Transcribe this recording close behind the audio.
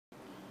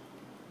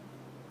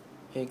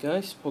Hey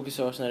guys,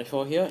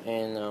 Pokesaurus94 here,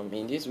 and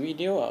in this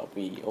video I'll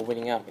be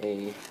opening up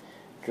a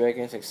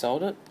Dragons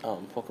Exalted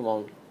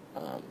Pokemon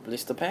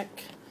blister pack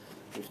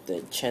with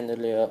the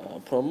Chandelier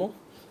promo.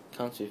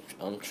 Comes with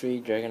 3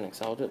 Dragon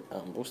Exalted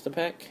booster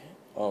pack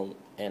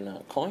and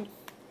a coin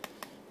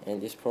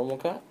and this promo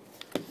card.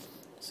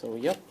 So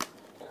yep,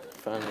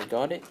 finally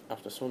got it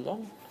after so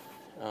long.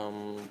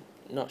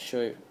 Not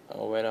sure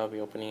whether I'll be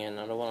opening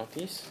another one of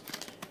these,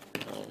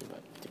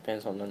 but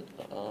depends on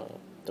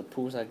the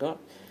pools I got.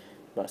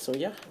 But so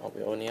yeah, I'll be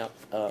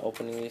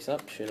opening this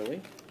up straight away.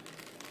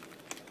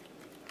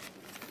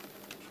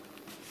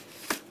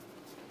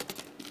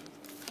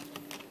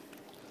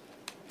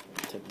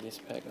 Take this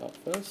pack out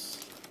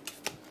first,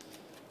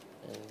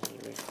 and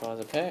here we close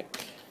the pack.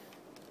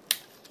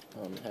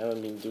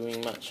 Haven't been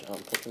doing much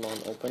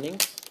Pokemon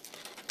openings,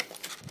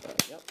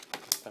 but yep,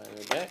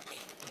 finally back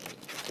and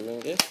doing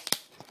this.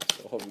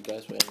 So hope you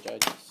guys will enjoy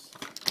this.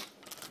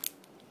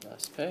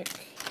 Last pack.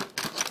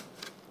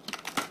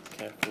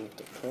 Careful with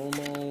the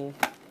promo.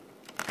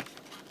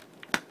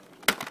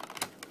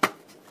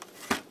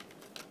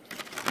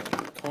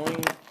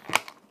 Coin.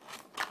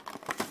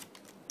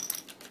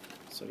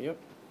 So yep,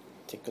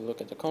 take a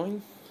look at the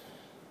coin.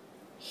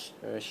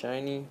 Very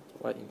shiny,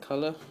 white in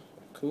color,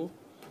 cool.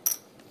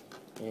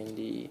 And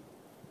the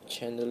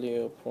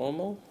Chandelier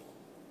promo,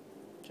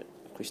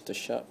 Crystal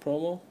Shard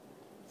promo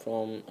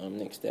from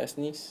Next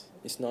Destinies.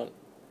 It's not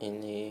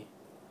in a,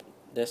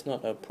 there's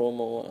not a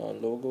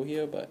promo logo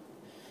here, but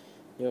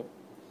yep,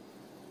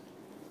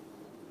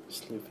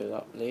 sleeve it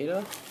up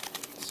later.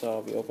 So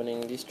I'll be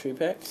opening these 3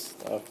 packs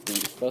of the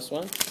first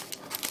one.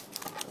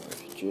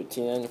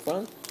 Giratina in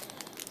front.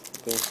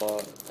 Going for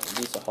at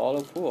least a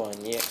hollow pool or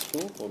an EX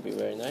pool will be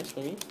very nice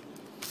for me.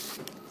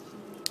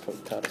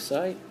 Put the card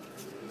aside.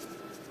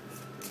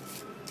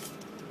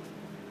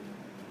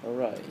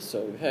 Alright,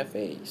 so we have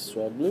a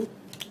Swablu,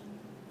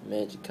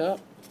 Magikarp,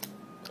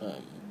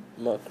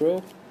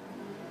 Murkrow,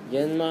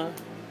 Yanma,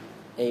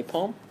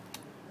 Apom,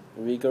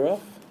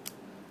 Rigoroth,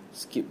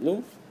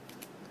 Skiploom,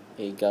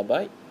 a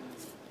Gabite,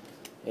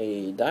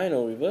 a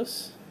Dino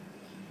Reverse,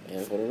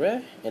 and for the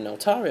rare, an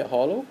Altaria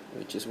Hollow,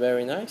 which is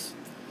very nice.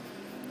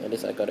 At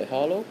least I got a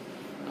Hollow.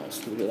 I'll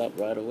sleeve it up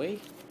right away.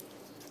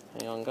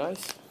 Hang on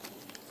guys.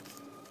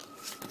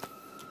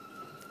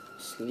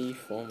 Sleeve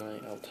for my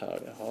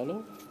Altaria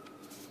Hollow.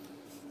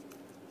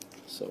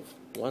 So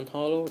 1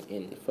 Hollow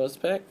in the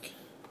first pack.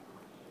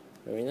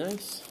 Very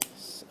nice.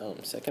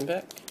 Second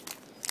pack.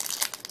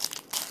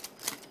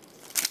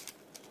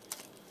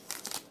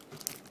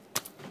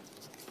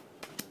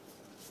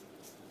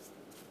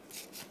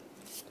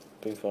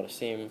 Bring for the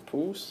same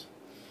pools.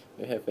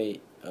 We have a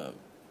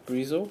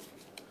Brizo,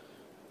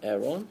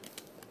 Aron,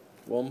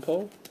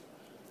 Wompo,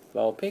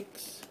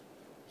 Vulpix,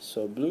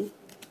 Swablu,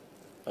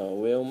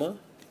 Wilma,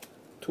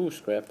 2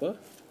 Scrapper,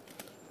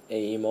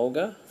 a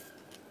Emolga,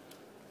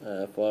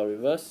 for a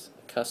reverse,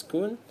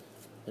 Cascoon,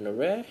 and a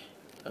rare,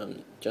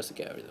 just a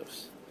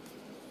Gyarados.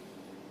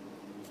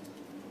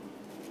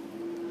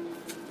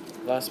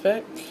 Last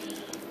pack,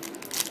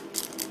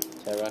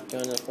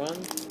 Terrakion in the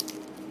front.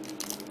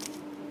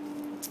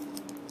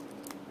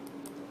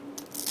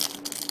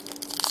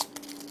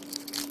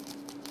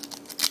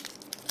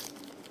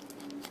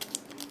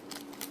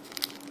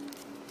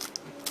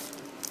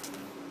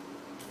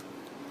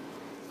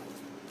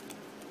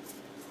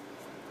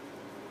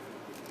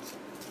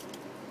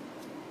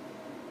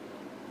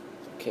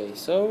 Okay,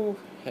 so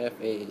have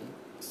a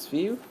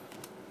Sphere,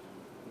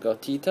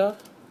 Gothita,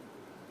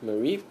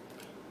 Mareep,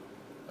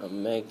 a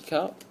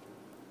Magikarp,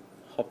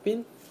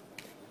 Hoppin,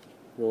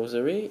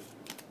 Rosary,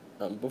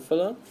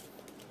 Buffalo,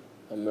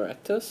 a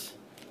Maractus.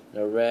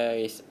 The rare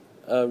is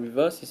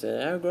reverse is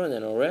an Aragorn,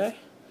 and a rare.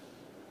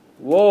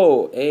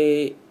 Whoa,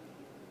 a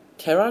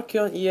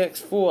Terrakion EX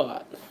Full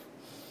Art.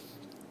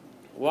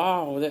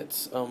 Wow,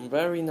 that's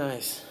very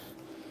nice.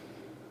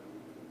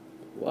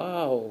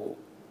 Wow,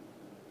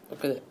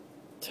 look at that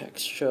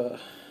texture,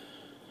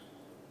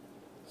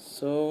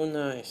 so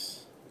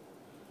nice.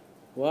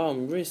 Wow,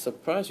 I'm really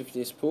surprised with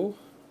this pool.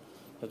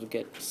 Have to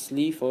get a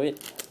sleeve for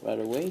it right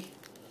away.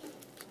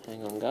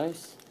 Hang on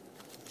guys.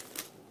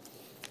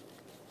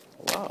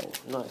 Wow,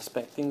 not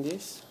expecting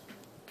this.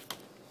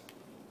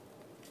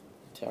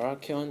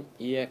 Terrakion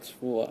EX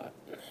Full Art.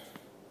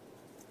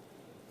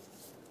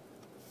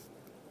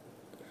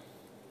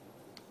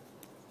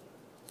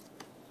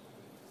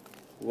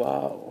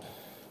 Wow.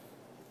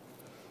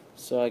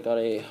 So I got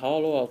a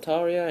Hollow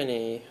Altaria and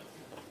a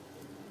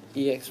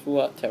EX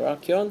Full Art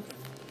Terrakion.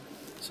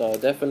 So I'll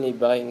definitely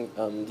buying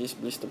this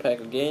blister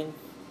pack again.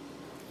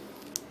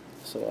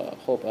 So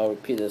I hope I'll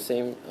repeat the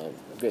same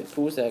great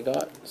pools that I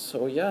got.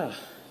 So yeah,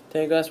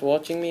 thank you guys for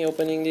watching me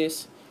opening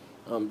this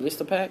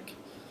blister pack.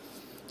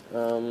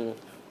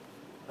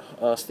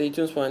 Stay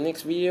tuned for my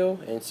next video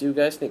and see you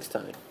guys next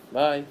time.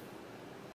 Bye.